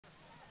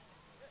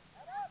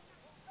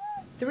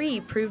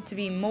3 proved to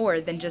be more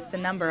than just the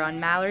number on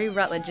Mallory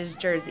Rutledge's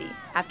jersey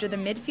after the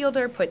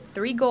midfielder put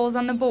 3 goals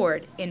on the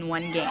board in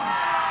one game.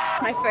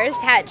 My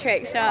first hat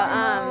trick, so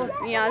I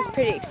was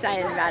pretty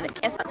excited about it.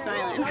 Can't stop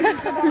smiling.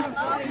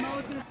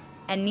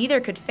 And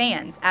neither could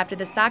fans after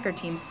the soccer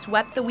team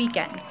swept the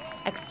weekend,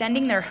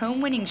 extending their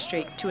home winning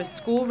streak to a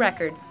school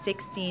record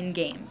 16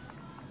 games.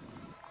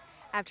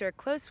 After a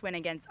close win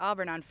against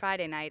Auburn on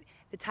Friday night,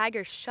 the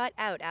Tigers shut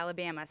out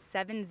Alabama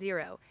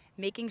 7-0,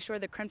 making sure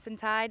the Crimson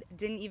Tide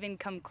didn't even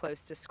come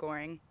close to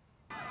scoring.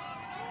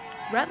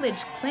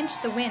 Rutledge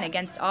clinched the win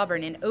against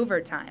Auburn in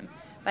overtime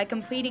by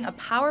completing a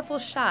powerful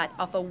shot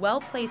off a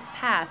well-placed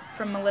pass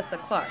from Melissa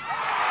Clark.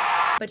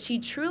 But she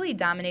truly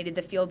dominated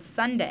the field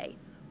Sunday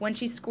when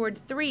she scored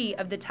 3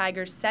 of the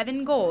Tigers'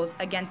 7 goals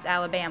against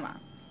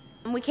Alabama.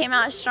 We came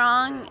out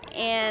strong,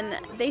 and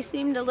they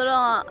seemed a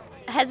little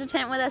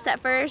hesitant with us at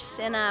first,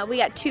 and we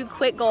got 2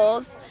 quick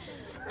goals,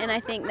 and I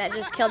think that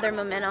just killed their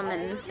momentum,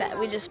 and that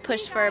we just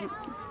pushed for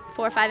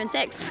 4, 5, and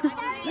 6.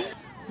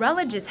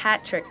 Rutledge's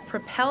hat trick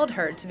propelled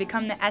her to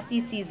become the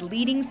SEC's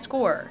leading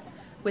scorer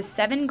with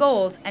 7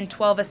 goals and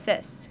 12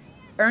 assists,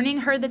 earning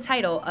her the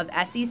title of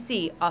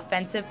SEC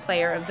Offensive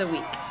Player of the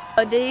Week.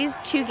 These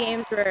 2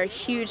 games were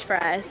huge for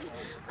us,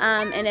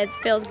 and it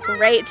feels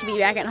great to be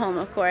back at home,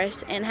 of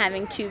course, and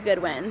having 2 good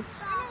wins.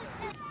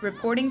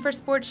 Reporting for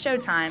Sports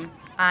Showtime,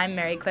 I'm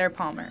Mary Claire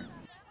Palmer.